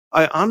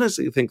I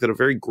honestly think that a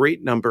very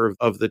great number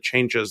of the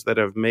changes that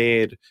have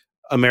made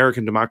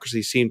American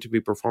democracy seem to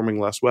be performing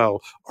less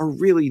well are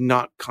really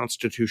not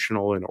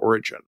constitutional in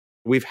origin.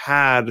 We've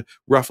had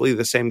roughly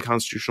the same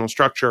constitutional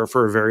structure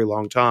for a very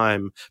long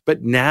time,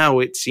 but now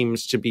it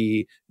seems to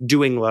be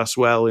doing less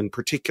well in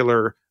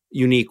particular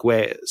unique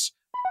ways.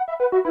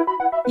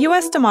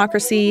 U.S.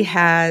 democracy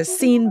has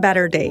seen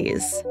better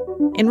days.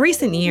 In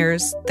recent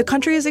years, the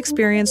country has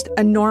experienced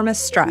enormous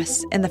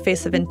stress in the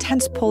face of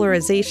intense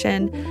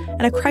polarization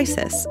and a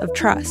crisis of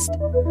trust.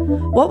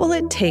 What will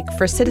it take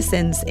for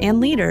citizens and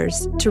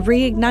leaders to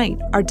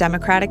reignite our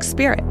democratic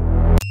spirit?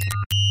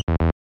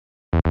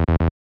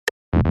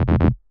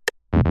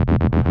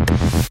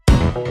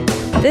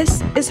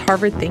 This is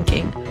Harvard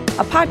Thinking,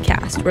 a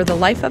podcast where the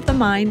life of the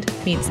mind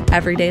meets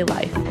everyday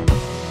life.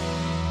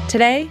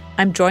 Today,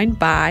 I'm joined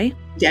by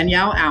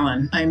Danielle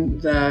Allen. I'm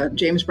the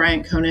James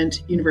Bryant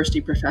Conant University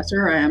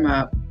professor. I am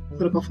a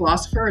political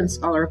philosopher and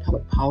scholar of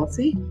public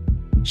policy.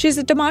 She's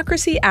a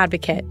democracy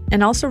advocate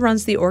and also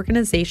runs the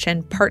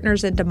organization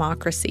Partners in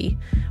Democracy,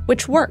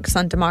 which works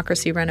on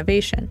democracy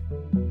renovation.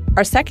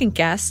 Our second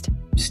guest,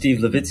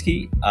 Steven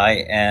Levitsky.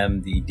 I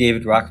am the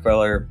David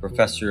Rockefeller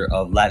Professor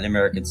of Latin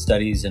American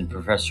Studies and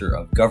Professor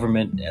of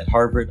Government at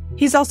Harvard.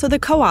 He's also the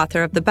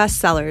co-author of the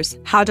bestsellers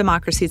How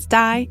Democracies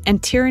Die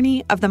and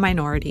Tyranny of the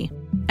Minority.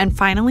 And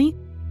finally,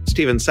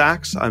 Stephen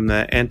Sachs. I'm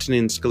the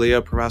Antonin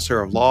Scalia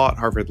Professor of Law at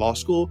Harvard Law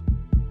School.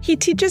 He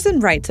teaches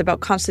and writes about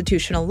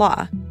constitutional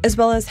law, as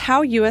well as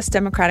how U.S.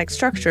 democratic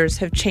structures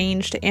have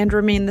changed and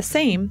remain the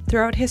same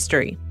throughout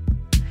history.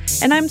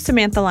 And I'm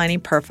Samantha Laine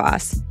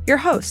Perfas, your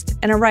host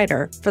and a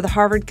writer for the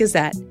Harvard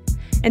Gazette.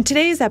 In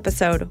today's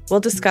episode, we'll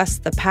discuss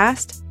the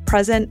past,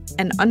 present,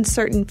 and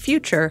uncertain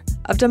future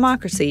of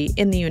democracy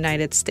in the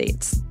United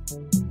States.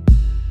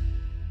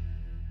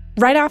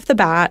 Right off the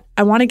bat,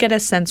 I want to get a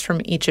sense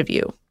from each of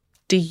you.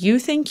 Do you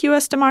think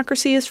U.S.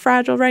 democracy is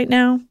fragile right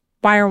now?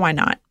 Why or why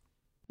not?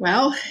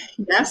 Well,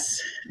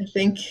 yes, I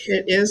think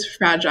it is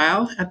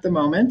fragile at the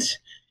moment.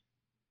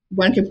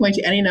 One can point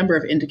to any number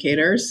of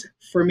indicators.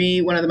 For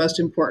me, one of the most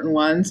important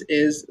ones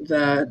is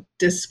the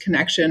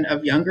disconnection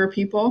of younger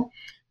people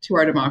to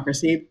our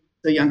democracy.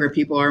 The younger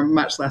people are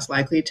much less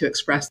likely to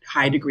express a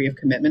high degree of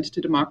commitment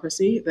to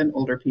democracy than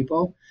older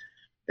people.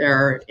 There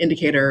are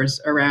indicators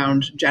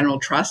around general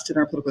trust in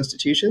our political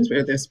institutions,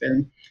 where there's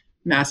been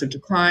massive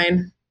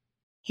decline,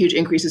 huge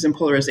increases in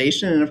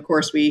polarization. And of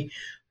course, we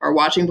are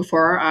watching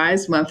before our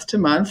eyes, month to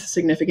month,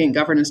 significant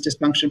governance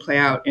dysfunction play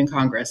out in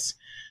Congress.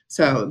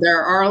 So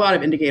there are a lot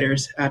of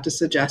indicators to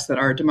suggest that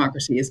our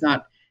democracy is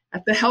not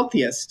at the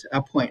healthiest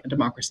point a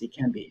democracy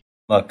can be.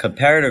 From a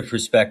comparative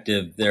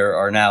perspective, there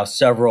are now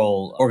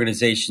several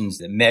organizations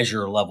that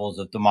measure levels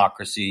of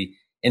democracy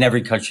in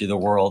every country of the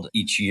world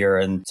each year,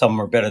 and some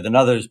are better than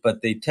others,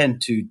 but they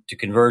tend to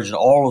converge, and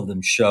all of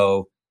them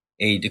show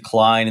a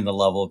decline in the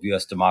level of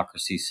U.S.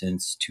 democracy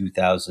since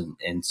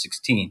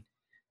 2016.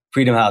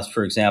 Freedom House,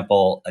 for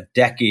example, a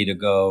decade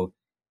ago,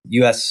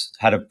 U.S.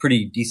 had a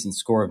pretty decent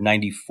score of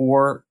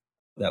 94.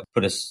 That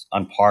put us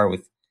on par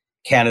with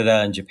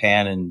Canada and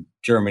Japan and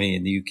Germany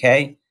and the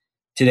UK.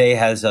 Today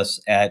has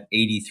us at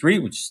 83,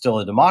 which is still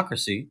a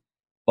democracy,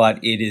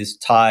 but it is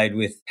tied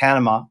with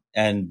Panama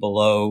and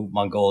below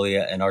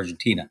Mongolia and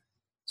Argentina.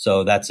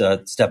 So that's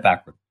a step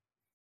backward.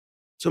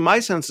 So my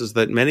sense is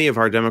that many of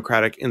our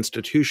democratic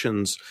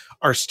institutions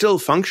are still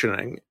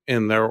functioning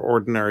in their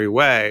ordinary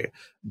way,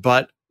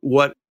 but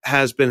what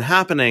has been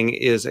happening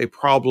is a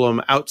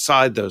problem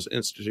outside those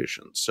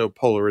institutions. So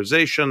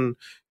polarization,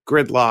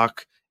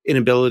 gridlock,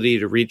 inability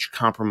to reach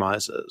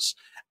compromises.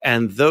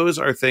 And those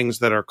are things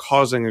that are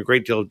causing a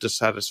great deal of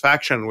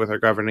dissatisfaction with our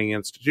governing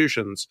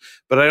institutions.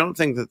 But I don't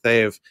think that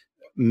they've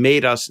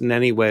made us in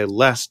any way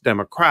less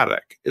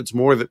democratic. It's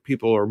more that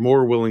people are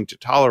more willing to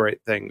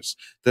tolerate things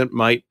that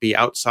might be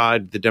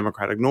outside the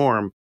democratic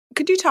norm.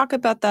 Could you talk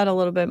about that a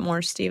little bit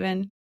more,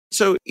 Stephen?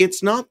 So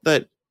it's not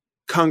that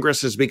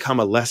Congress has become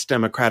a less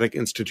democratic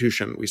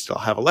institution. We still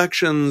have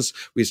elections.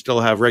 We still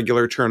have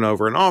regular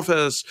turnover in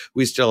office.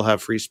 We still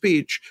have free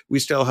speech. We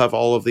still have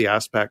all of the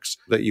aspects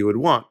that you would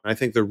want. I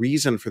think the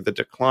reason for the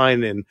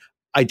decline in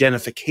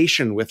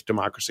identification with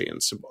democracy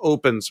and some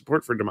open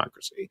support for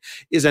democracy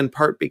is in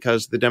part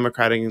because the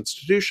democratic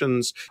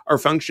institutions are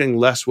functioning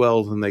less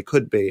well than they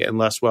could be and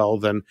less well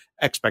than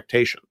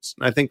expectations.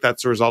 And I think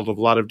that's a result of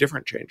a lot of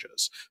different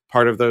changes.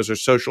 Part of those are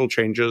social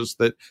changes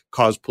that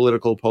cause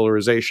political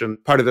polarization.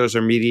 Part of those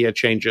are media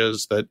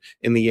changes that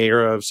in the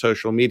era of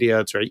social media,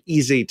 it's very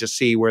easy to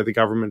see where the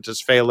government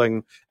is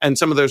failing. And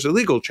some of those are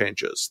legal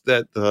changes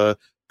that the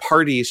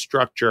party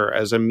structure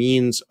as a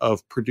means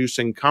of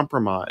producing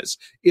compromise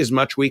is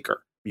much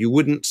weaker. You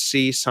wouldn't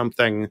see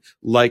something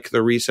like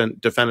the recent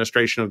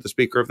defenestration of the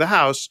Speaker of the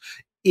House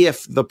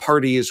if the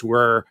parties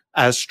were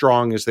as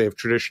strong as they have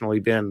traditionally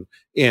been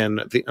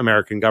in the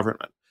American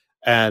government.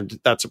 And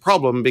that's a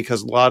problem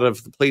because a lot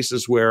of the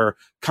places where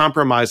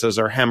compromises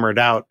are hammered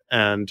out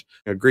and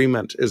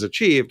agreement is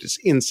achieved is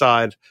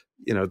inside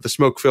the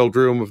smoke-filled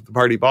room of the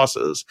party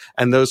bosses.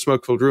 And those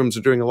smoke-filled rooms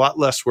are doing a lot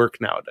less work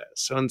nowadays.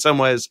 So in some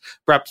ways,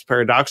 perhaps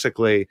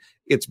paradoxically,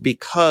 it's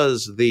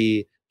because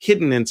the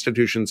hidden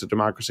institutions of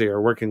democracy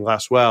are working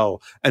less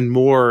well and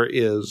more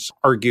is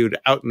argued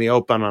out in the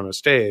open on a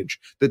stage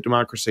that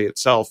democracy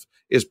itself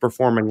is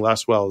performing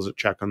less well as a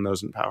check on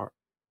those in power.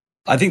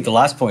 I think the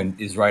last point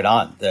is right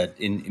on, that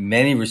in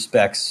many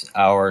respects,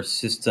 our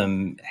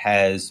system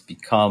has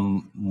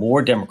become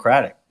more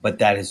democratic, but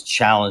that has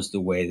challenged the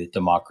way that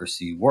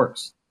democracy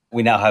works.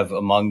 We now have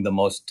among the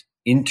most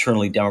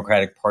internally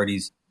democratic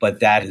parties, but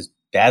that has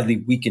badly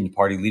weakened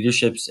party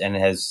leaderships and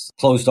has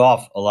closed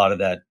off a lot of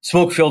that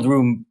smoke-filled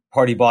room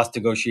party boss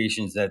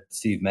negotiations that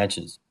Steve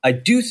mentions. I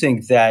do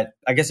think that,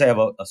 I guess I have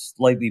a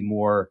slightly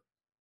more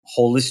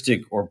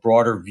holistic or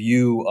broader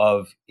view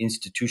of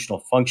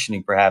institutional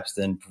functioning, perhaps,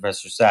 than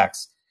Professor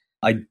Sachs.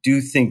 I do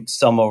think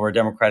some of our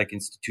democratic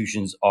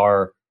institutions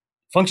are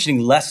functioning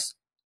less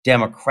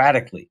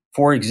democratically.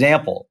 For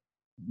example,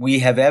 we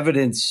have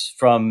evidence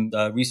from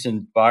the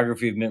recent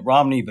biography of Mitt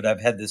Romney, but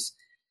I've had this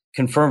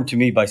confirmed to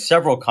me by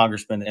several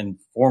congressmen and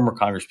former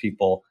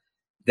congresspeople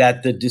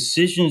that the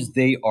decisions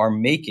they are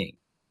making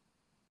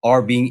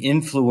are being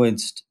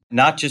influenced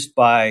not just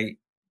by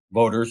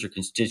voters or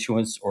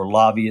constituents or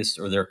lobbyists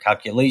or their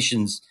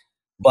calculations,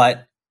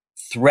 but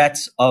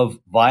threats of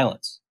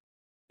violence,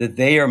 that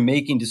they are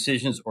making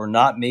decisions or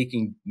not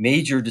making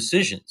major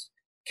decisions,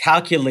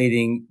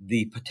 calculating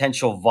the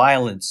potential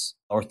violence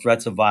or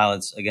threats of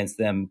violence against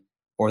them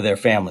or their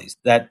families.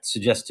 That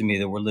suggests to me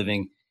that we're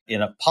living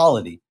in a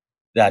polity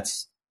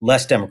that's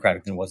less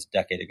democratic than it was a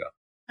decade ago.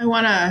 I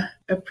want to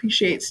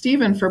appreciate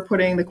Stephen for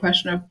putting the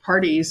question of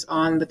parties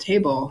on the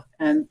table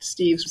and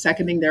Steve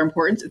seconding their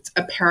importance. It's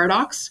a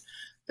paradox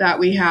that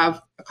we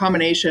have a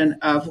combination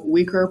of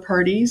weaker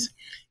parties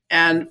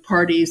and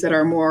parties that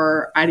are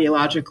more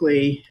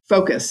ideologically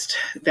focused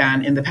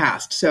than in the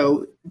past.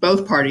 So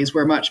both parties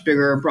were much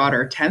bigger,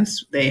 broader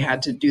tents. They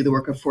had to do the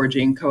work of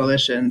forging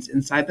coalitions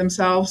inside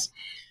themselves.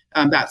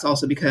 That's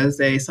also because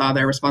they saw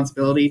their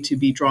responsibility to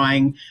be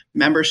drawing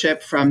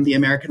membership from the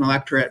American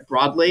electorate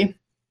broadly.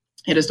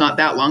 It is not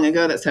that long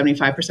ago that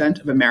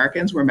 75% of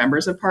Americans were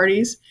members of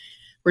parties.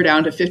 We're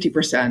down to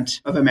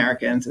 50% of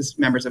Americans as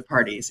members of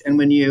parties. And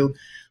when you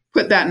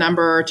put that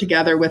number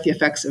together with the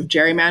effects of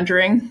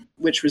gerrymandering,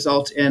 which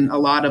result in a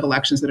lot of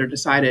elections that are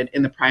decided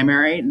in the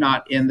primary,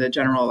 not in the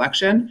general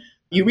election,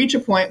 you reach a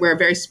point where a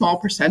very small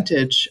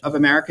percentage of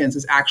Americans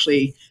is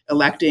actually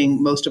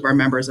electing most of our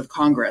members of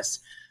Congress.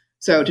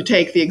 So to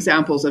take the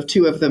examples of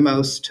two of the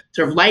most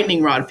sort of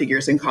lightning rod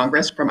figures in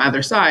Congress from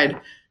either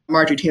side,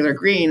 Marjorie Taylor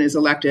Greene is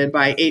elected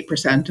by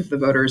 8% of the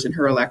voters in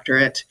her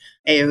electorate.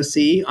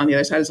 AOC, on the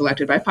other side, is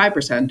elected by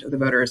 5% of the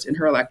voters in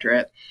her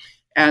electorate.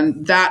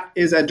 And that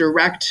is a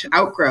direct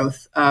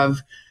outgrowth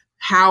of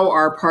how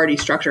our party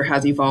structure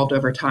has evolved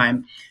over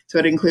time. So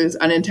it includes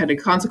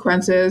unintended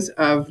consequences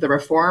of the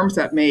reforms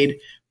that made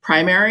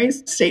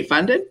primaries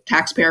state-funded,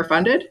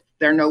 taxpayer-funded.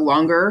 They're no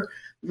longer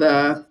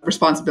the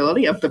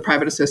responsibility of the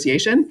private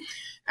association.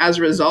 As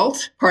a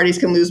result, parties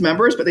can lose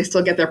members, but they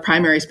still get their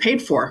primaries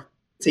paid for.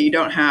 So you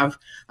don't have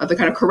the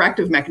kind of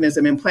corrective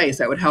mechanism in place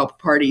that would help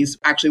parties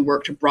actually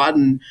work to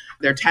broaden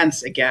their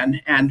tents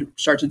again and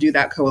start to do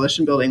that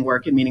coalition building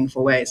work in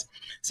meaningful ways.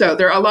 So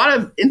there are a lot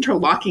of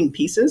interlocking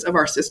pieces of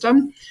our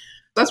system.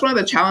 That's one of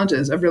the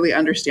challenges of really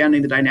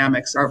understanding the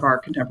dynamics of our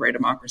contemporary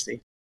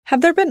democracy. Have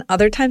there been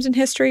other times in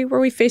history where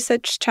we face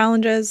such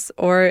challenges,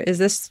 or is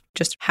this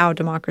just how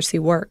democracy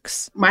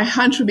works? My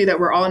hunch would be that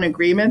we're all in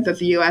agreement that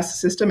the U.S.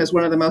 system is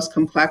one of the most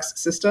complex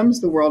systems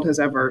the world has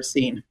ever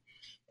seen,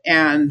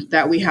 and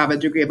that we have a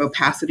degree of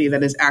opacity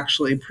that is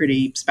actually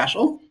pretty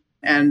special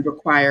and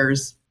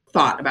requires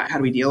thought about how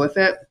do we deal with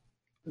it.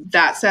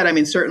 That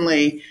said,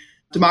 certainly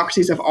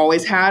democracies have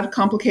always had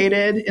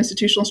complicated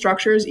institutional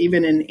structures,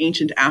 even in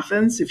ancient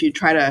Athens. If you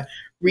try to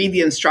read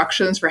the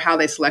instructions for how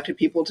they selected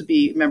people to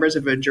be members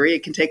of a jury,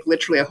 it can take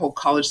literally a whole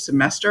college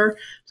semester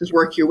to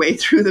work your way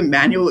through the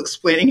manual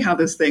explaining how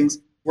those things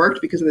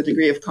worked because of the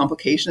degree of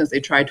complication as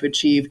they tried to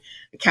achieve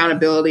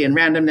accountability and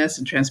randomness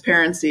and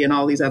transparency and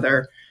all these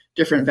other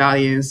different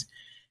values.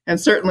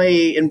 And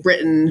certainly in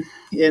Britain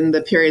in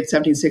the period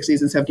 1760s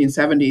and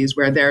 1770s,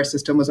 where their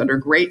system was under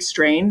great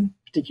strain,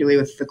 particularly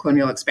with the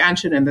colonial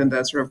expansion and then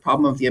the sort of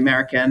problem of the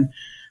American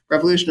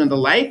Revolution and the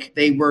like,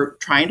 they were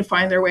trying to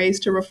find their ways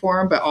to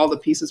reform, but all the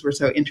pieces were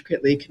so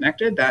intricately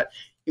connected that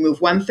you move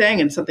one thing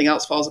and something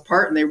else falls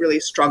apart, and they really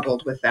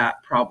struggled with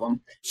that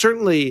problem.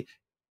 Certainly,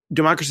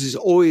 democracies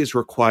always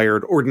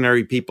required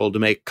ordinary people to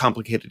make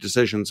complicated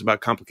decisions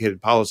about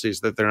complicated policies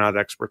that they're not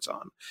experts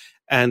on.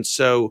 And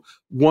so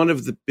one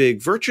of the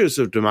big virtues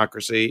of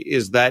democracy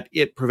is that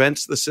it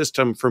prevents the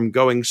system from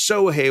going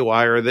so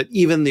haywire that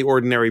even the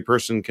ordinary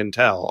person can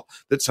tell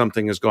that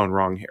something has gone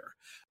wrong here.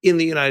 In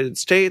the United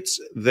States,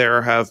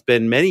 there have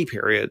been many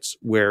periods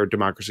where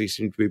democracy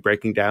seemed to be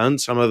breaking down.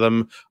 Some of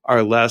them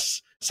are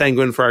less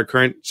sanguine for our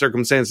current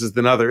circumstances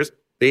than others.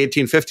 The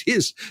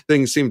 1850s,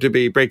 things seemed to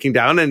be breaking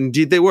down, and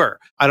indeed they were.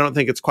 I don't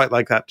think it's quite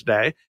like that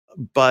today.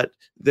 but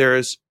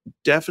there's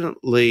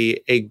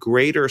definitely a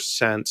greater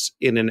sense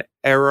in an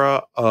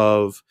era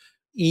of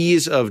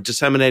ease of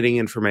disseminating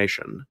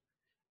information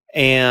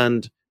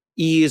and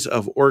ease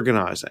of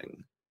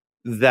organizing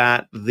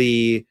that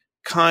the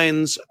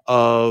kinds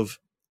of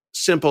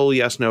simple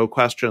yes-no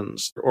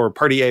questions or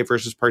party A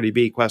versus party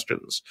B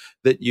questions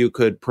that you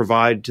could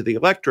provide to the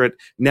electorate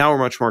now are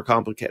much more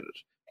complicated.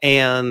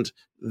 And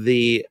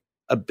the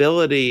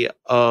ability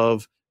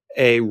of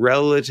a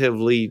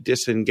relatively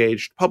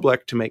disengaged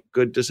public to make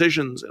good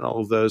decisions in all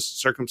of those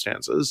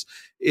circumstances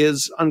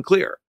is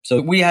unclear.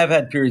 So we have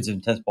had periods of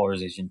intense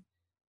polarization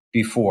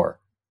before,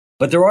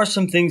 but there are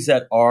some things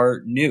that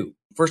are new.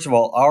 First of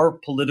all, our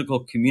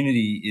political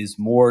community is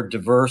more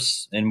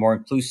diverse and more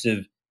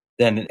inclusive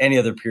than in any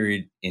other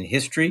period in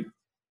history.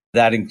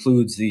 That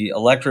includes the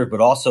electorate,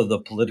 but also the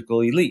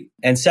political elite.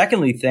 And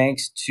secondly,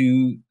 thanks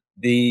to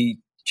the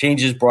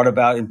changes brought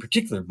about in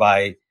particular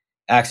by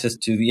access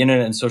to the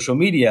internet and social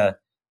media,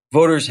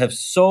 voters have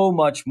so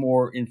much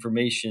more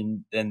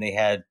information than they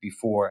had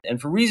before.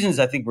 And for reasons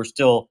I think we're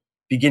still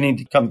beginning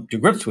to come to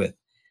grips with,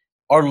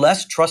 are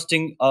less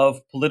trusting of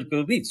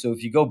political elites. So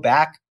if you go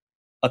back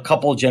a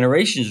couple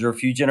generations or a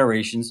few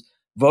generations,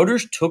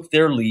 voters took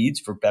their leads,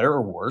 for better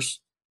or worse,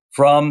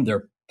 from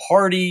their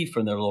party,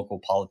 from their local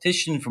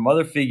politician, from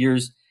other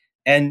figures,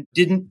 and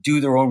didn't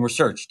do their own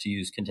research, to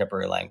use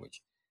contemporary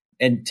language.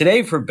 And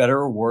today, for better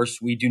or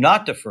worse, we do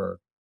not defer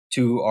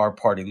to our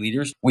party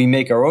leaders. We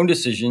make our own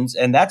decisions,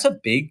 and that's a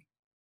big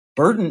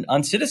burden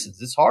on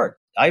citizens. It's hard.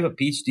 I have a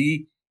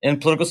PhD in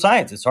political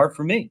science. It's hard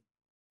for me.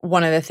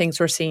 One of the things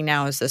we're seeing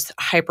now is this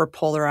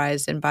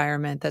hyper-polarized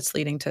environment that's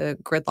leading to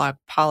gridlock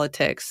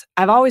politics.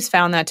 I've always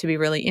found that to be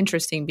really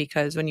interesting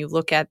because when you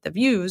look at the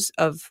views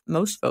of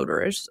most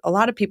voters, a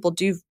lot of people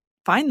do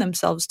find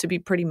themselves to be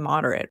pretty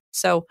moderate.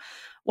 So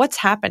what's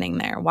happening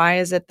there? Why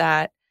is it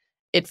that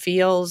it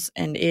feels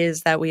and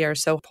is that we are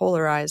so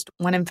polarized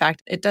when, in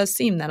fact, it does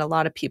seem that a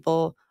lot of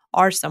people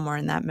are somewhere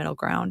in that middle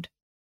ground?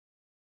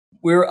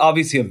 We're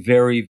obviously a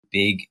very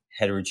big,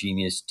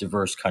 heterogeneous,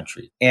 diverse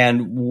country.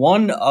 And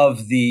one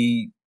of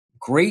the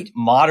great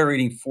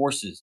moderating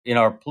forces in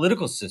our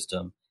political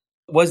system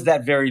was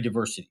that very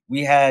diversity.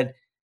 We had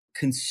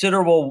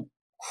considerable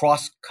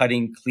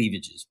cross-cutting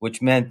cleavages,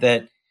 which meant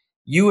that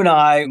you and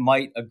I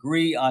might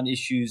agree on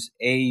issues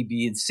A,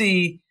 B, and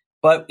C,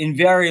 but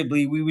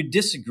invariably we would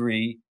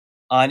disagree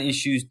on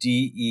issues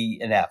D, E,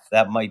 and F.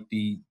 That might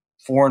be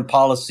foreign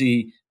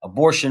policy,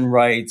 abortion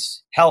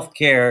rights,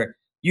 healthcare,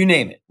 you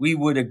name it. We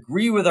would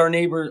agree with our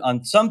neighbor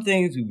on some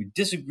things. We would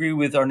disagree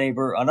with our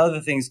neighbor on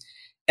other things.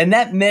 And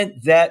that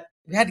meant that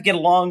we had to get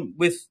along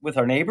with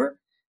our neighbor.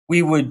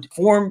 We would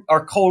form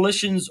our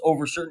coalitions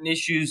over certain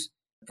issues.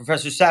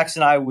 Professor Sachs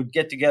and I would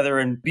get together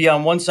and be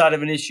on one side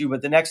of an issue,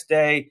 but the next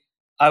day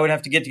I would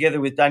have to get together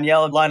with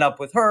Danielle and line up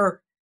with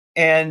her.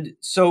 And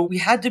so we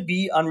had to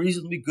be on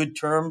reasonably good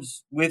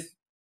terms with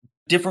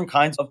different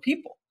kinds of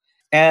people.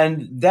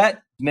 And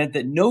that meant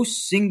that no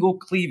single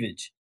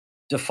cleavage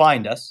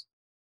defined us,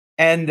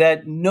 and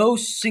that no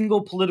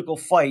single political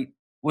fight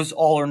was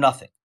all or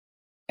nothing.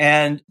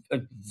 And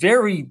a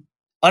very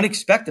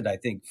unexpected, I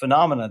think,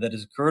 phenomena that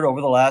has occurred over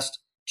the last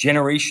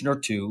generation or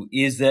two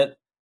is that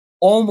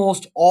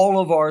almost all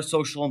of our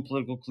social and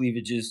political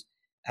cleavages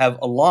have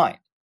aligned,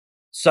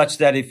 such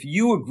that if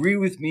you agree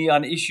with me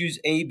on issues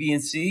A, B,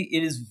 and C,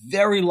 it is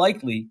very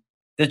likely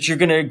that you're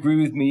going to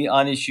agree with me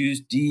on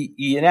issues D,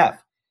 E, and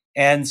F.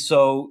 And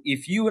so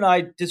if you and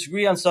I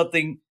disagree on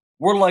something,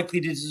 we're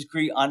likely to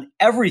disagree on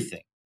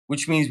everything,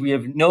 which means we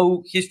have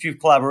no history of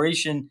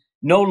collaboration,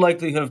 no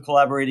likelihood of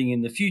collaborating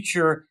in the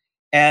future,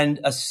 and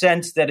a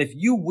sense that if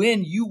you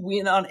win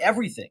on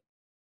everything,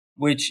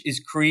 which is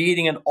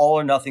creating an all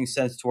or nothing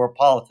sense to our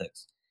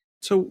politics.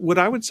 So what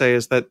I would say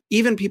is that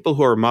even people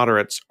who are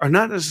moderates are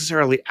not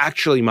necessarily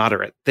actually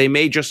moderate. They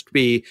may just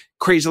be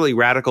crazily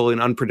radical in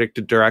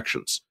unpredicted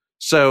directions.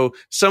 So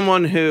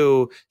someone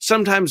who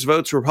sometimes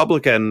votes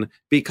Republican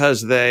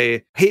because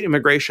they hate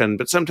immigration,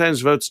 but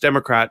sometimes votes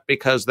Democrat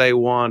because they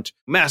want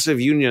massive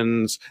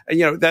unions,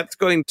 that's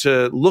going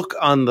to look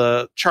on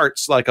the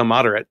charts like a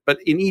moderate, but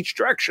in each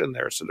direction,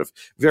 there are sort of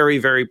very,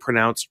 very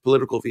pronounced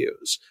political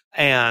views.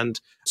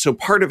 And so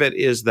part of it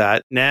is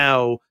that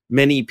now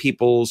many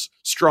people's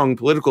strong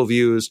political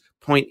views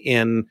point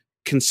in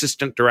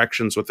consistent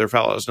directions with their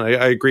fellows. And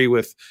I agree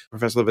with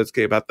Professor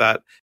Levitsky about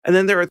that. And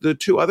then there are the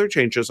two other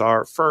changes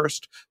are,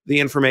 first, the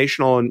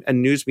informational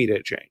and news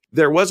media change.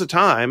 There was a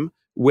time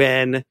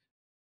when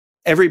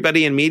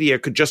everybody in media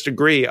could just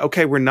agree,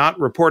 okay, we're not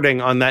reporting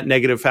on that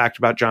negative fact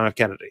about John F.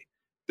 Kennedy.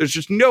 There's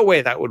just no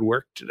way that would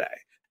work today.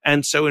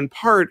 And so in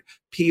part,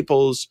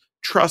 people's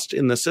trust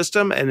in the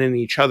system and in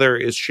each other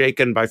is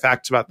shaken by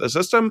facts about the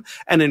system,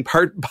 and in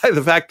part by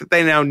the fact that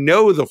they now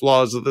know the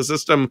flaws of the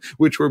system,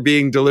 which were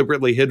being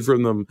deliberately hid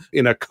from them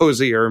in a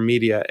cozier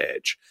media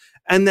age.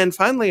 And then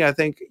finally, I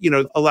think,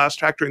 a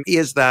last factor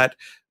is that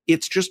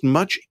it's just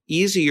much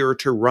easier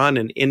to run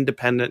an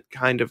independent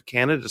kind of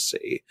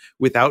candidacy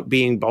without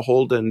being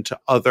beholden to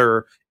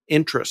other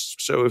interests.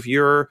 So if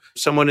you're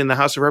someone in the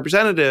House of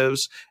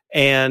Representatives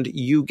and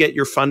you get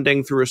your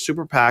funding through a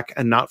super PAC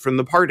and not from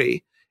the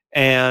party,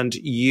 and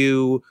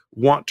you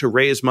want to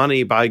raise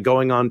money by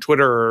going on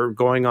Twitter or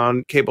going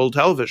on cable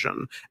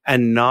television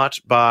and not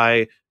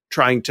by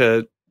trying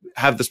to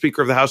have the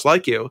Speaker of the House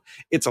like you,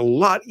 it's a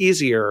lot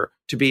easier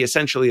to be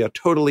essentially a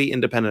totally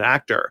independent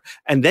actor.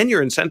 And then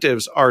your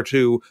incentives are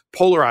to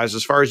polarize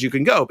as far as you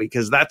can go,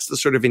 because that's the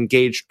sort of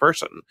engaged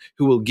person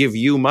who will give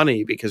you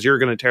money because you're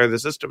going to tear the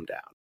system down.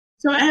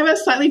 So I have a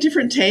slightly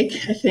different take,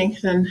 I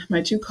think, than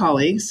my two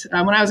colleagues.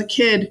 When I was a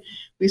kid,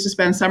 we used to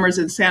spend summers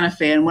in Santa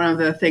Fe, and one of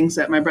the things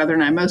that my brother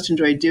and I most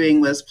enjoyed doing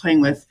was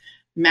playing with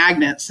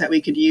magnets that we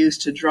could use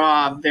to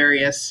draw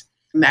various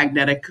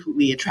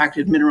magnetically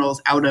attracted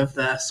minerals out of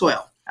the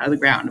soil, out of the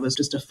ground. It was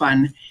just a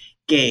fun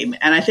game.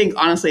 And I think,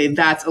 honestly,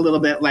 that's a little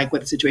bit like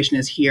what the situation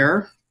is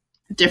here.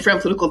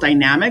 Different political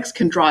dynamics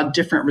can draw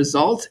different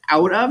results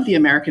out of the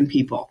American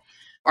people.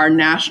 Our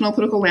national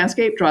political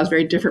landscape draws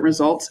very different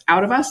results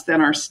out of us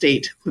than our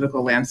state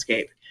political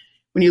landscape.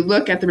 When you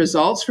look at the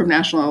results from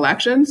national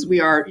elections, we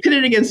are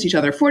pitted against each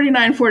other,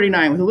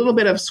 49-49, with a little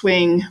bit of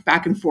swing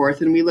back and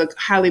forth, and we look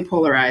highly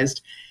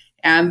polarized.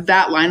 And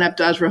that lineup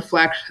does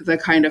reflect the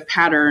kind of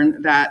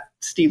pattern that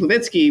Steve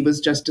Levitsky was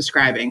just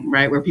describing,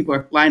 right, where people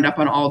are lined up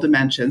on all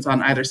dimensions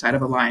on either side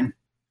of a line.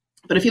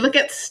 But if you look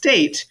at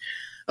state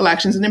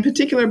elections, and in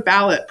particular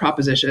ballot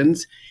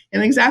propositions,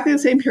 in exactly the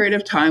same period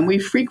of time, we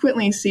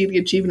frequently see the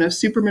achievement of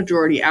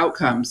supermajority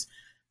outcomes.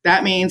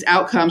 That means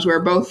outcomes where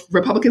both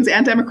Republicans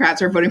and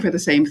Democrats are voting for the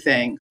same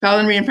thing.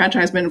 Felon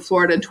reenfranchisement in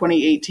Florida in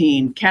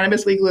 2018,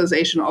 cannabis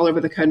legalization all over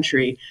the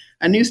country,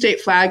 a new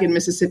state flag in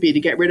Mississippi to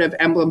get rid of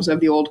emblems of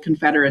the old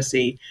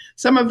Confederacy.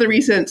 Some of the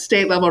recent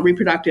state-level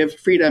reproductive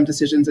freedom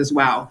decisions as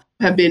well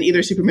have been either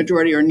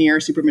supermajority or near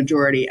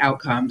supermajority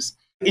outcomes.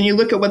 And you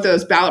look at what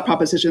those ballot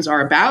propositions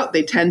are about,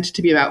 they tend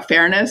to be about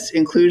fairness,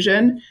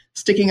 inclusion,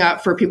 sticking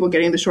up for people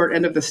getting the short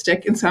end of the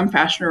stick in some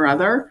fashion or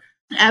other.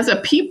 As a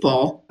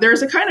people,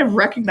 there's a kind of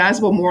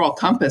recognizable moral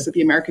compass that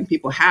the American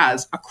people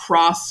has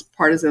across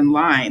partisan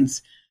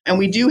lines. And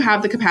we do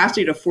have the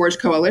capacity to forge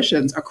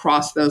coalitions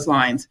across those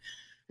lines.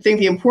 I think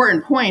the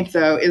important point,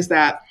 though, is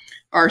that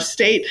our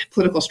state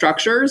political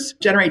structures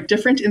generate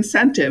different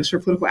incentives for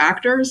political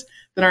actors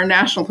than our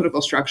national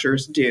political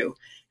structures do.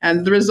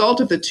 And the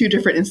result of the two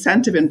different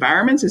incentive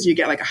environments is you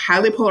get like a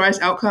highly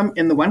polarized outcome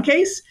in the one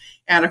case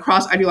and a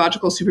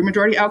cross-ideological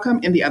supermajority outcome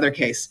in the other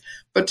case.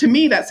 But to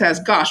me, that says,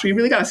 gosh, we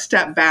really got to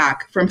step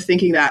back from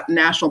thinking that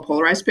national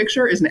polarized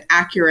picture is an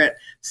accurate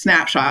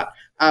snapshot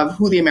of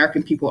who the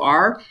American people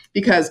are,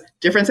 because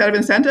different set of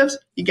incentives,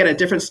 you get a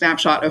different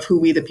snapshot of who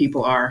we the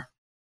people are.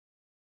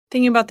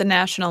 Thinking about the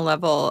national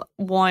level,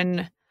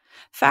 one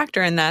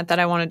factor in that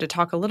I wanted to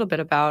talk a little bit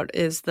about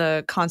is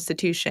the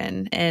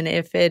Constitution, and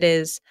if it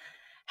is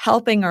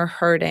helping or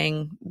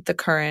hurting the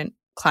current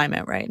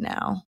climate right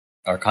now.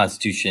 Our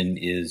Constitution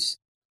is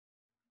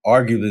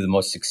arguably the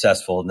most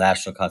successful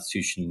national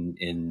constitution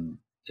in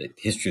the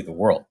history of the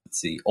world.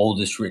 It's the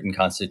oldest written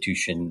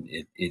constitution.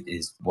 It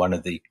is one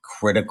of the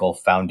critical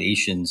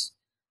foundations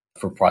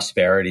for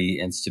prosperity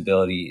and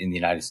stability in the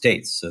United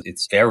States. So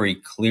it's very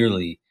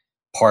clearly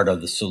part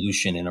of the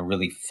solution in a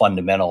really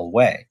fundamental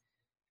way.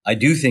 I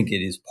do think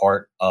it is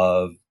part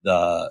of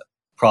the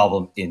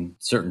problem in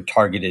certain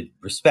targeted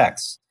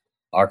respects.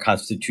 Our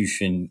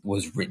Constitution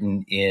was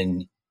written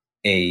in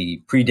a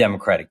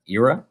pre-democratic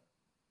era,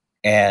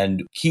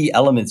 and key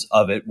elements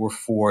of it were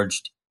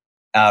forged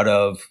out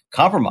of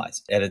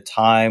compromise at a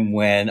time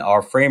when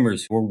our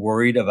framers were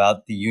worried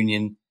about the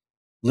Union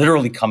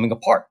literally coming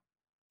apart.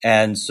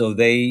 And so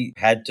they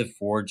had to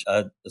forge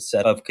a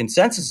set of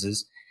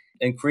consensuses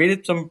and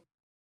created some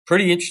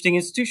pretty interesting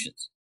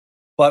institutions.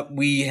 But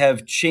we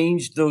have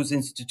changed those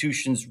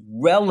institutions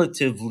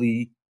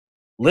relatively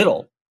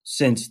little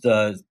since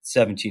the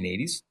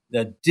 1780s.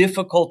 The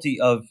difficulty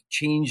of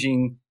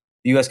changing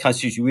the U.S.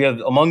 Constitution, we have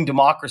among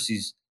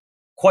democracies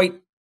quite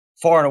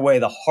far and away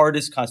the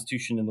hardest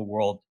constitution in the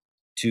world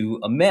to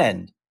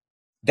amend.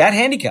 That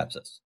handicaps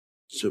us.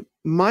 So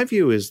my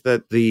view is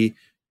that the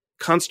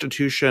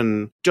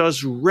Constitution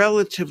does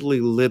relatively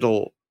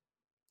little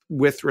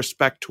with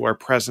respect to our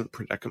present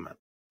predicament.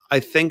 I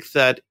think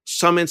that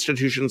some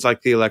institutions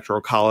like the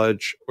Electoral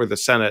College or the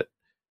Senate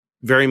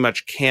very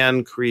much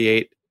can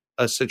create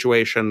a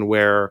situation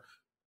where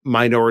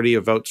minority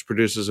of votes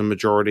produces a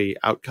majority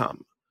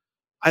outcome.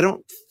 I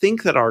don't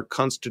think that our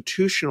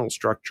constitutional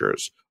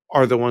structures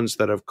are the ones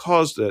that have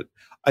caused it.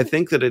 I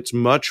think that it's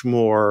much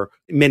more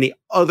many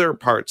other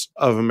parts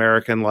of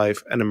American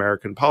life and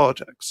American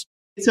politics.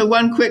 So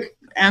one quick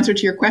answer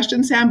to your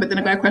question, Sam, but then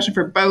I've got a question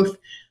for both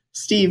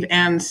Steve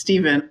and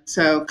Stephen.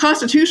 So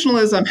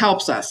constitutionalism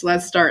helps us.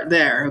 Let's start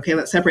there. Okay,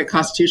 let's separate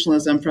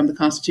constitutionalism from the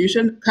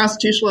Constitution.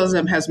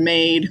 Constitutionalism has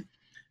made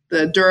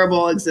the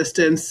durable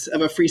existence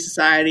of a free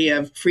society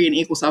of free and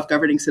equal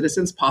self-governing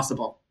citizens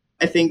possible.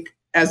 I think,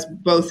 as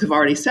both have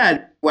already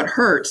said, what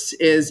hurts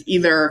is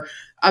either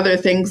other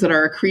things that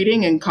are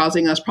accreting and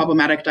causing us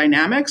problematic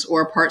dynamics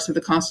or parts of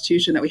the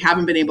Constitution that we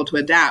haven't been able to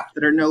adapt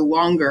that are no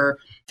longer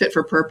fit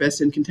for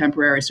purpose in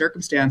contemporary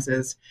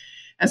circumstances.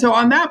 And so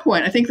on that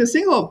point, I think the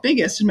single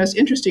biggest and most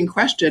interesting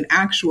question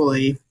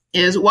actually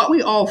is what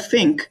we all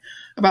think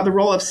about the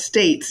role of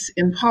states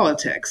in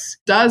politics.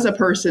 Does a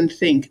person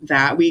think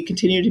that we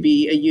continue to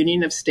be a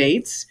union of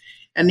states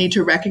and need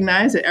to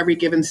recognize that every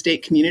given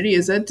state community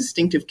is a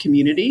distinctive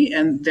community,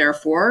 and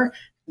therefore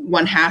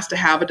one has to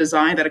have a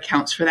design that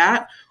accounts for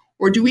that?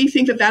 Or do we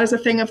think that that is a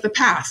thing of the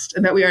past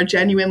and that we are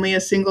genuinely a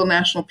single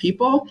national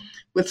people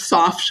with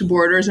soft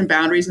borders and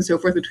boundaries and so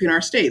forth between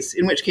our states?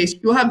 In which case,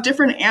 you'll have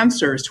different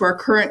answers to our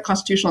current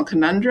constitutional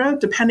conundrum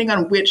depending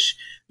on which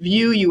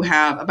view you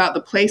have about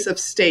the place of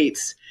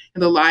states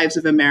in the lives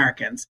of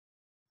Americans.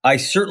 I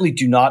certainly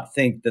do not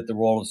think that the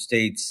role of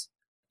states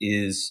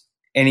is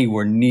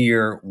anywhere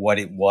near what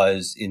it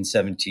was in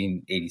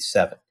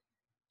 1787.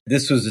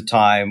 This was a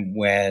time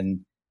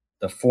when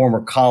the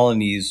former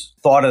colonies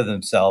thought of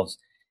themselves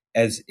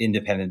as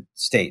independent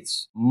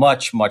states,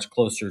 much, much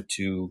closer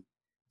to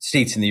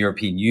states in the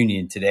European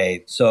Union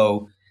today.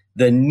 So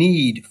the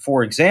need,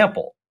 for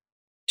example,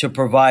 to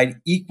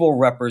provide equal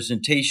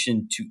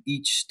representation to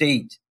each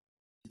state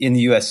in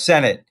the U.S.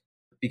 Senate,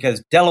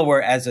 because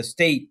Delaware as a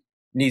state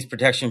needs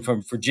protection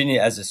from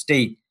Virginia as a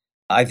state,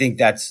 I think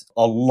that's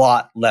a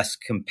lot less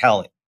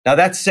compelling. Now,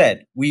 that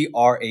said, we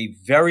are a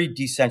very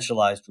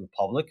decentralized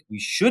republic. We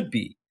should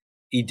be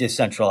a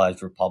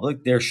decentralized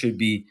republic. There should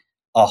be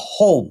a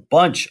whole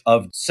bunch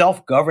of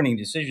self-governing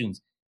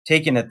decisions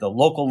taken at the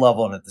local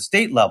level and at the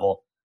state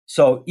level.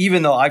 So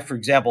even though I, for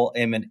example,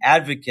 am an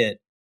advocate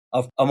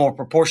of a more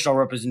proportional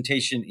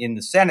representation in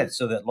the Senate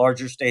so that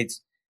larger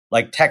states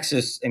like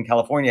Texas and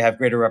California have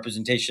greater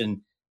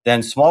representation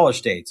than smaller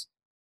states,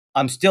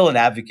 I'm still an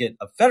advocate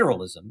of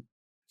federalism.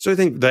 So I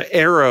think the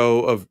arrow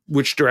of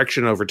which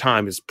direction over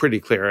time is pretty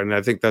clear. And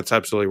I think that's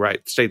absolutely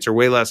right. States are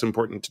way less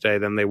important today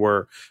than they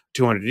were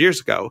 200 years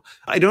ago.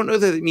 I don't know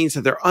that it means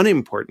that they're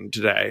unimportant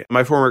today.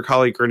 My former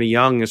colleague, Ernie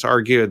Young, has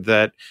argued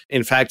that,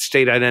 in fact,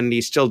 state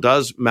identity still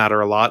does matter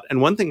a lot.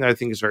 And one thing that I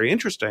think is very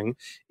interesting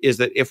is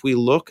that if we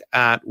look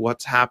at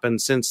what's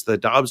happened since the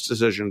Dobbs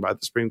decision by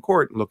the Supreme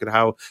Court and look at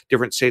how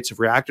different states have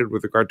reacted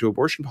with regard to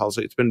abortion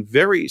policy, it's been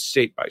very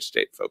state by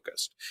state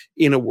focused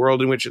in a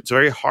world in which it's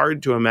very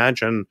hard to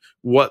imagine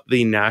what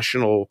the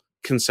national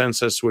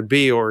consensus would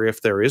be, or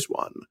if there is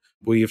one.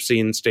 We have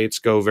seen states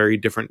go very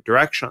different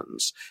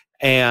directions.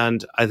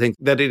 And I think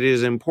that it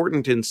is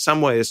important in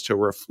some ways to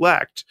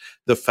reflect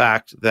the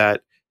fact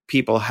that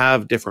people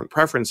have different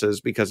preferences,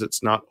 because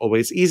it's not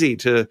always easy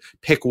to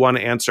pick one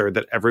answer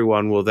that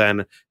everyone will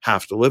then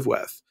have to live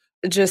with.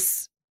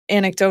 Just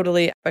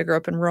anecdotally, I grew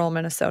up in rural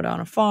Minnesota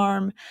on a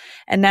farm,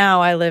 and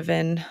now I live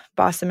in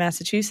Boston,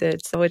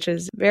 Massachusetts, which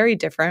is very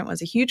different. It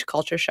was a huge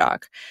culture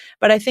shock.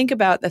 But I think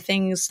about the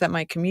things that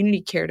my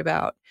community cared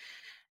about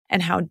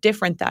and how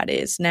different that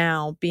is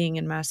now, being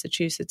in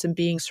Massachusetts and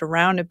being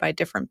surrounded by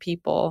different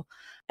people,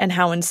 and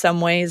how in some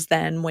ways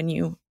then when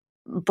you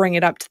bring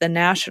it up to the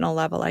national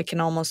level, I can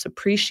almost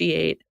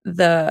appreciate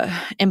the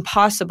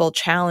impossible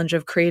challenge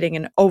of creating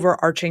an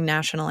overarching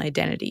national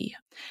identity.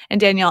 And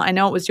Danielle, I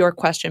know it was your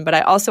question, but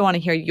I also want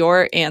to hear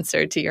your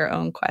answer to your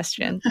own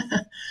question.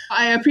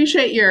 I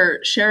appreciate your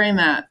sharing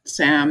that,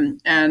 Sam.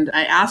 And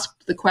I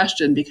asked the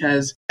question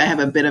because I have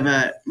a bit of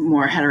a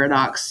more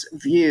heterodox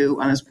view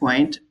on this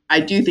point. I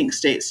do think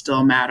states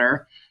still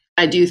matter.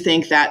 I do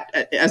think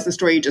that, as the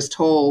story you just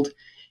told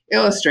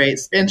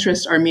illustrates,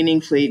 interests are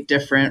meaningfully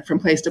different from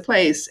place to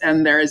place,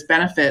 and there is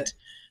benefit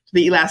to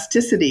the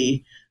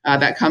elasticity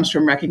that comes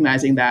from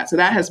recognizing that. So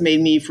that has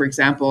made me, for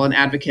example, an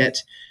advocate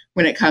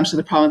when it comes to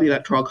the problem of the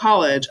Electoral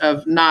College,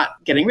 of not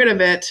getting rid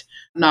of it,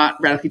 not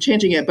radically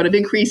changing it, but of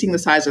increasing the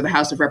size of the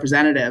House of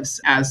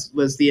Representatives, as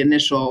was the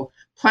initial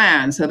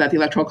plan, so that the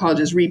Electoral College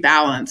is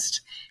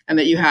rebalanced and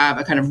that you have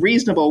a kind of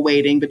reasonable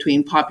weighting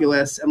between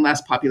populous and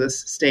less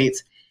populous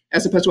states,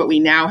 as opposed to what we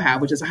now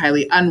have, which is a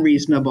highly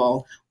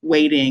unreasonable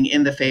weighting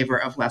in the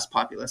favor of less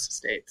populous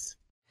states.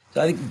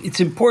 So I think it's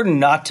important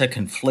not to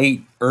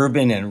conflate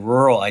urban and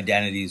rural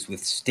identities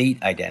with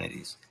state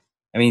identities.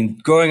 I mean,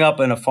 growing up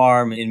on a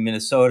farm in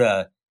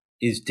Minnesota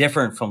is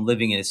different from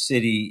living in a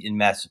city in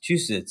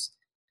Massachusetts,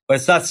 but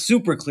it's not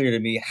super clear to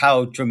me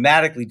how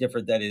dramatically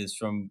different that is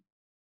from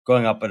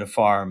growing up on a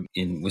farm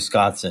in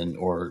Wisconsin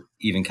or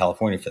even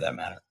California for that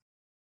matter.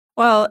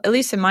 Well, at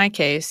least in my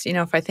case,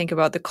 if I think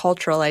about the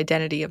cultural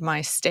identity of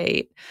my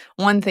state,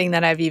 one thing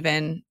that I've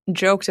even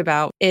joked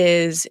about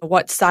is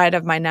what side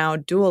of my now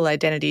dual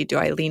identity do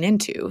I lean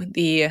into?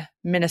 The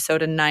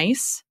Minnesota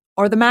nice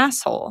or the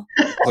masshole?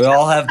 We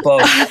all have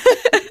both.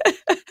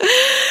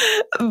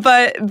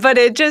 But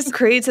it just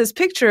creates this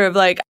picture of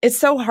it's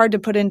so hard to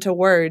put into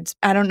words.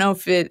 I don't know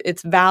if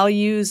it's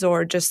values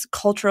or just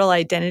cultural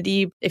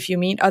identity. If you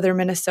meet other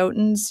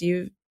Minnesotans,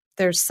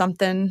 there's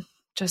something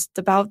just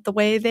about the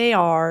way they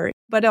are.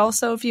 But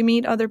also if you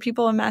meet other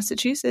people in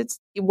Massachusetts,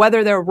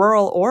 whether they're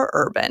rural or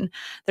urban,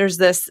 there's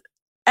this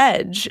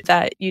edge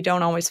that you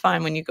don't always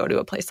find when you go to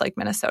a place like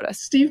Minnesota.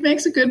 Steve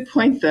makes a good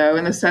point, though,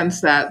 in the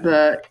sense that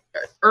the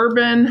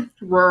urban,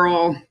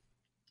 rural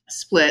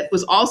split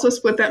was also a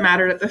split that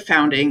mattered at the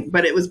founding,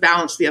 but it was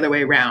balanced the other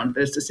way around.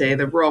 That is to say,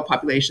 the rural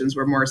populations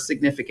were more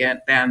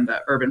significant than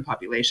the urban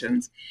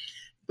populations.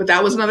 But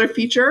that was another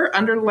feature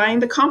underlying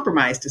the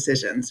compromise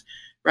decisions,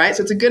 right?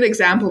 So it's a good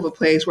example of a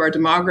place where our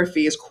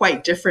demography is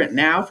quite different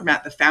now from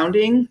at the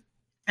founding.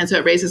 And so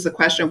it raises the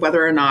question of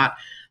whether or not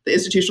the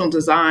institutional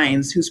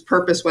designs whose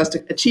purpose was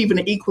to achieve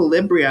an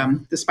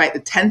equilibrium despite the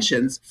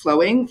tensions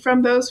flowing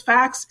from those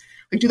facts,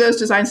 like, do those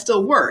designs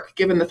still work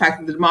given the fact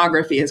that the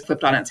demography has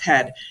flipped on its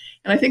head?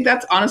 And I think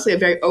that's honestly a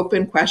very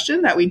open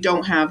question that we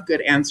don't have good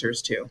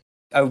answers to.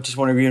 I just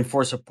want to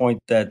reinforce a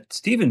point that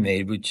Stephen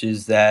made, which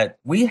is that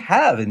we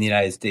have in the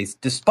United States,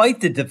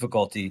 despite the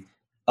difficulty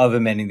of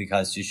amending the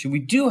Constitution, we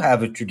do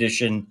have a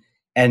tradition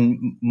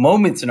and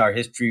moments in our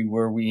history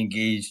where we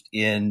engaged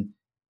in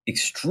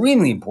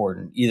extremely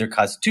important, either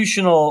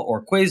constitutional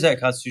or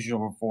quasi-constitutional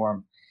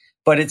reform.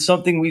 But it's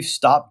something we've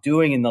stopped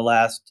doing in the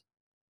last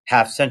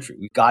half century.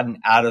 We've gotten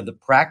out of the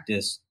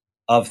practice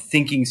of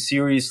thinking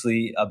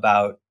seriously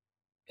about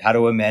how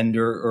to amend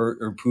or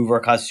improve our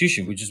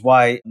Constitution, which is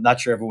why I'm not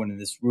sure everyone in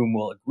this room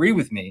will agree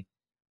with me,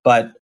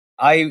 but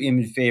I am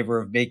in favor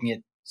of making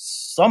it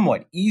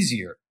somewhat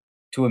easier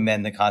to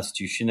amend the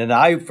Constitution. And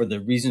I, for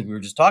the reasons we were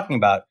just talking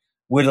about,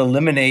 would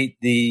eliminate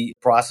the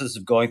process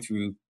of going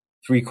through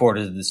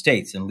 3/4 of the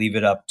states and leave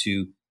it up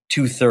to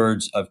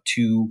 2/3 of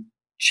two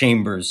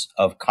chambers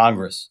of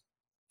Congress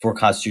for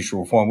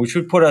constitutional reform, which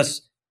would put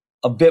us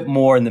a bit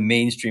more in the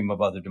mainstream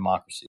of other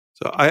democracies.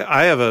 So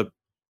I have a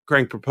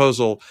crank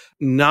proposal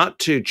not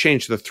to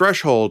change the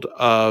threshold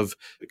of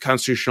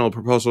constitutional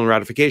proposal and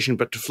ratification,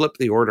 but to flip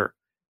the order,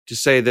 to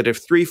say that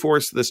if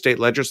 3/4 of the state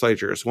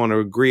legislatures want to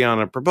agree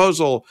on a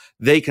proposal,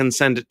 they can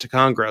send it to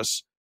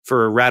Congress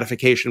for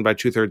ratification by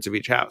 2/3 of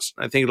each house.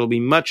 I think it'll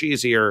be much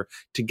easier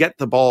to get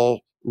the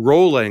ball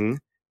rolling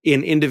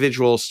in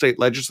individual state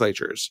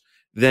legislatures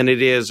than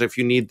it is if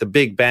you need the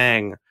big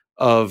bang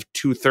of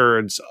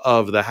 2/3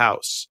 of the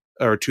House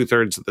or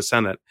 2/3 of the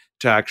Senate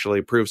to actually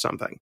approve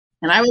something.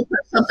 And I will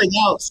put something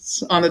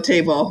else on the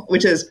table,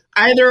 which is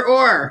either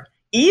or.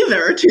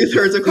 Either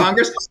 2/3 of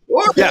Congress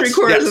or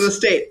 3/4 of the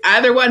state.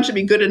 Either one should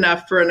be good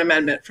enough for an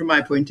amendment, from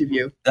my point of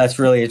view. That's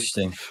really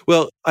interesting.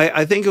 Well,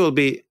 I think it would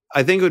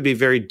be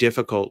very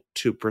difficult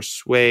to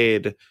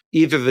persuade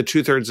either the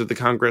 2/3 of the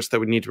Congress that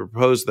would need to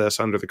propose this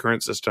under the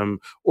current system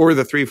or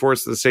the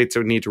 3/4 of the states that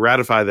would need to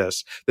ratify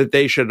this, that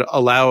they should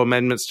allow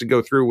amendments to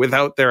go through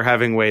without their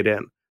having weighed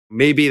in.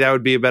 Maybe that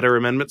would be a better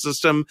amendment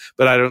system,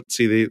 but I don't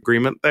see the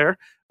agreement there.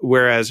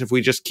 Whereas if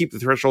we just keep the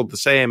threshold the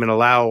same and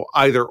allow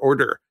either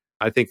order,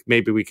 I think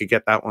maybe we could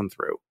get that one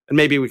through. And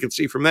maybe we could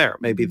see from there.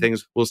 Maybe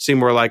things will seem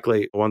more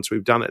likely once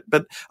we've done it.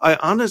 But I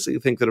honestly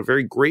think that a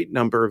very great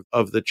number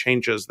of the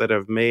changes that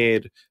have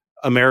made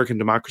American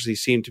democracy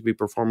seem to be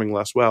performing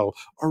less well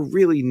are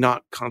really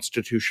not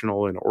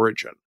constitutional in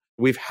origin.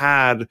 We've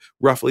had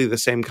roughly the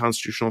same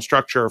constitutional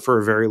structure for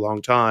a very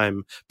long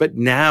time, but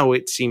now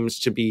it seems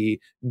to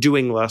be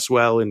doing less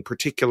well in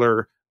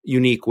particular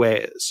unique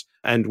ways,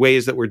 and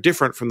ways that were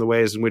different from the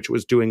ways in which it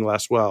was doing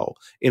less well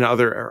in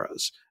other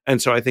eras.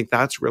 And so I think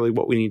that's really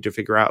what we need to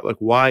figure out. Like,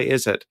 why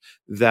is it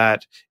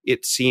that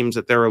it seems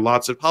that there are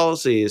lots of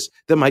policies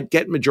that might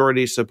get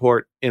majority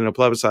support in a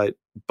plebiscite,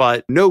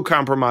 but no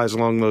compromise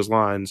along those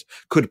lines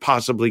could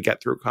possibly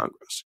get through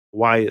Congress?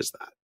 Why is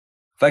that?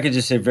 If I could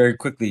just say very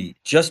quickly,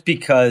 just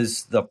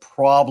because the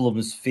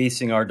problems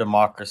facing our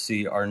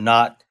democracy are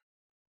not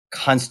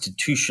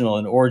constitutional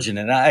in origin,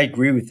 and I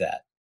agree with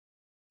that,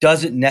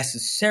 doesn't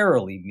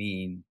necessarily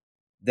mean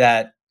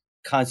that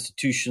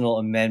constitutional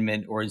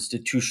amendment or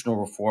institutional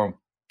reform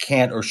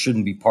can't or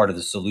shouldn't be part of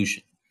the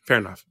solution. Fair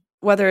enough.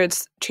 Whether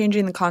it's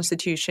changing the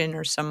Constitution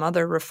or some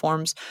other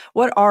reforms,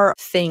 what are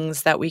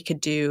things that we could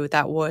do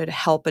that would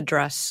help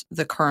address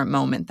the current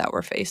moment that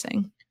we're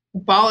facing?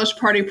 Abolish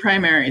party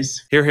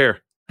primaries. Hear,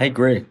 hear. I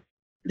agree.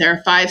 There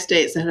are 5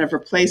 states that have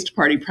replaced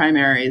party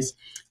primaries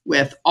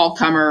with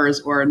all-comers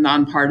or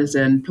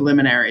nonpartisan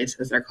preliminaries,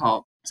 as they're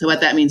called. So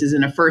what that means is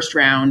in a first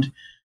round,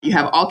 you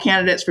have all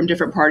candidates from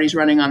different parties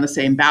running on the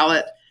same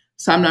ballot.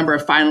 Some number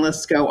of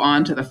finalists go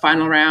on to the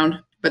final round.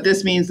 But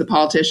this means the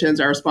politicians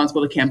are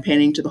responsible to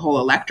campaigning to the whole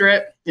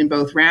electorate in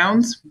both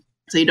rounds.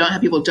 So you don't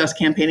have people just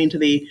campaigning to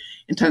the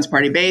intense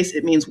party base.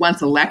 It means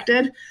once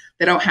elected,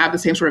 they don't have the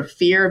same sort of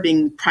fear of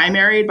being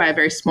primaried by a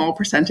very small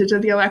percentage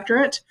of the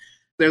electorate.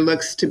 There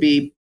looks to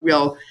be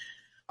real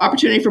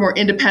opportunity for more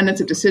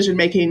independence of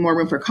decision-making, more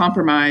room for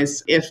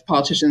compromise if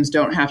politicians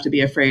don't have to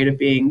be afraid of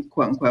being,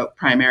 quote unquote,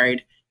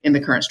 primaried in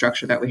the current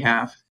structure that we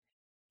have.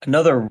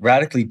 Another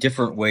radically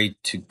different way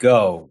to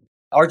go.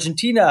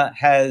 Argentina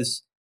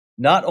has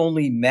not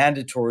only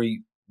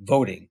mandatory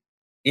voting,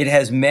 it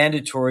has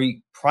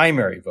mandatory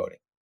primary voting.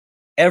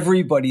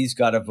 Everybody's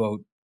got to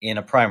vote in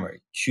a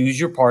primary. Choose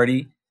your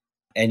party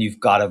and you've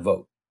got to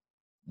vote.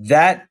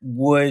 That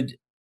would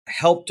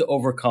help to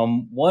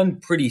overcome one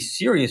pretty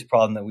serious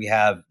problem that we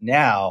have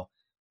now,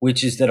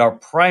 which is that our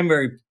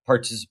primary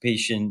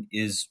participation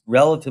is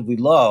relatively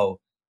low.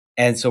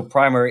 And so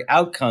primary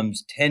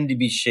outcomes tend to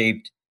be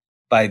shaped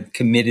by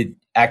committed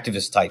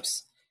activist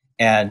types.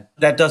 And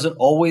that doesn't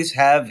always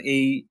have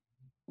a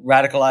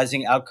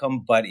radicalizing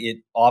outcome, but it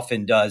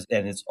often does.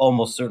 And it's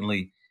almost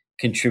certainly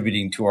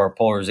contributing to our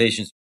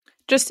polarizations.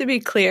 Just to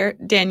be clear,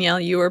 Danielle,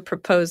 you were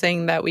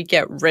proposing that we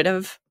get rid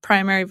of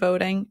primary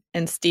voting,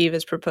 and Steve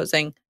is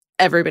proposing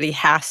everybody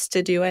has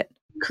to do it.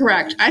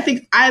 Correct. I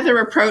think either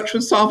approach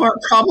would solve our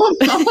problem,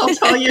 I'll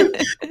tell you.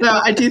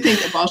 No, I do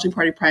think abolishing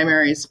party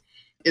primaries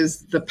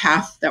is the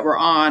path that we're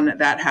on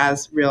that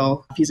has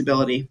real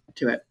feasibility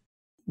to it.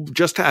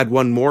 Just to add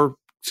one more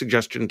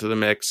suggestion to the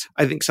mix,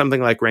 I think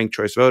something like ranked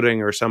choice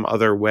voting or some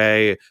other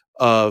way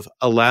of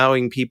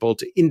allowing people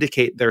to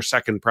indicate their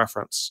second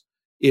preference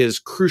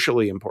is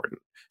crucially important.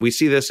 We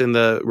see this in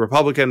the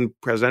Republican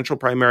presidential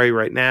primary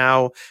right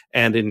now.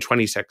 And in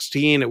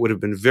 2016, it would have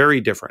been very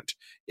different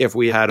if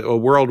we had a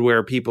world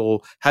where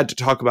people had to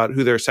talk about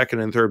who their second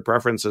and third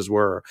preferences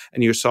were,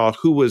 and you saw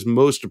who was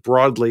most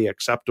broadly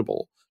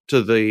acceptable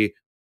to the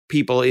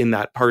people in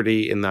that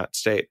party in that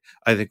state.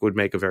 I think would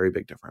make a very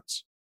big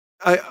difference.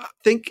 I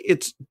think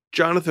it's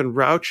Jonathan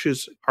Rauch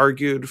who's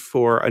argued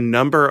for a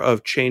number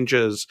of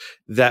changes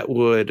that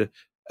would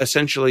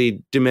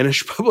essentially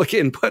diminish public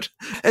input.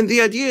 And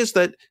the idea is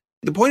that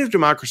the point of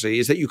democracy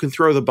is that you can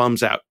throw the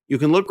bums out. You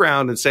can look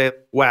around and say,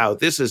 wow,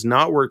 this is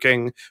not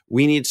working.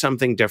 We need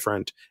something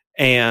different.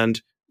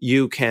 And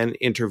you can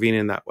intervene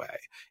in that way.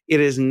 It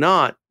is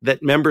not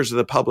that members of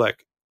the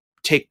public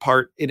take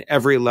part in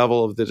every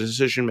level of the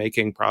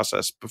decision-making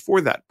process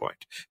before that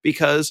point,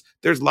 because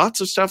there's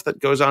lots of stuff that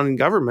goes on in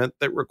government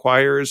that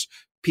requires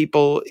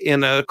people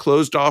in a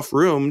closed-off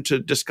room to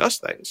discuss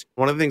things.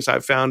 One of the things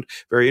I've found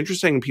very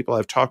interesting, people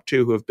I've talked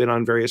to who have been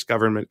on various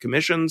government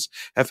commissions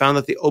have found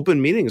that the open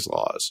meetings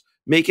laws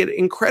make it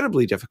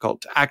incredibly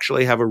difficult to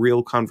actually have a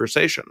real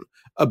conversation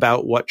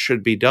about what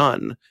should be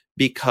done,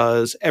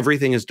 because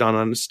everything is done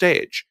on a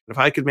stage. If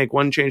I could make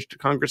one change to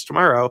Congress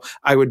tomorrow,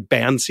 I would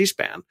ban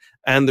C-SPAN.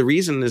 And the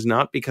reason is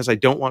not because I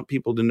don't want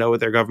people to know what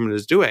their government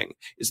is doing,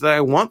 is that I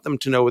want them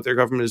to know what their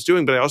government is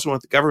doing, but I also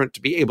want the government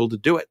to be able to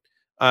do it.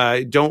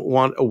 I don't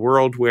want a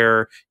world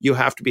where you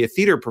have to be a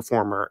theater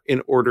performer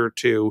in order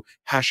to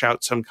hash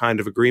out some kind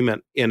of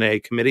agreement in a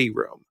committee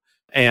room.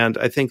 And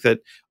I think that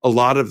a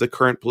lot of the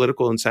current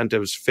political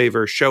incentives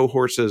favor show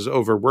horses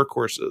over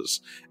workhorses.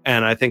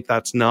 And I think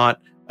that's not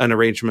an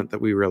arrangement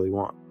that we really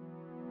want.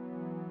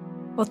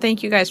 Well,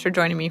 thank you guys for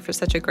joining me for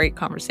such a great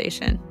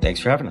conversation. Thanks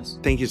for having us.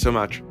 Thank you so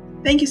much.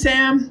 Thank you,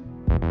 Sam.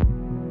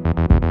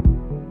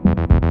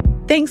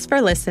 Thanks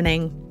for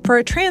listening. For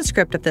a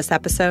transcript of this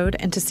episode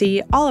and to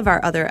see all of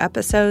our other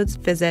episodes,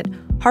 visit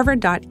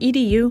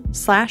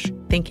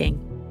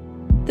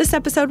harvard.edu/thinking. This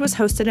episode was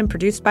hosted and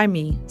produced by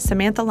me,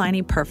 Samantha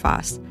Laine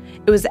Perfas.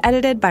 It was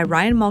edited by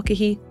Ryan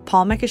Mulcahy,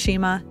 Paul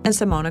Mikashima, and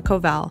Simona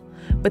Covell,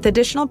 with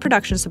additional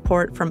production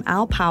support from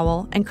Al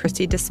Powell and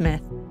Christy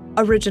DeSmith.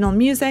 Original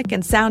music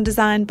and sound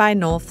design by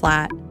Noel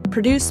Flatt,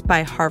 produced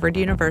by Harvard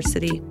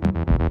University.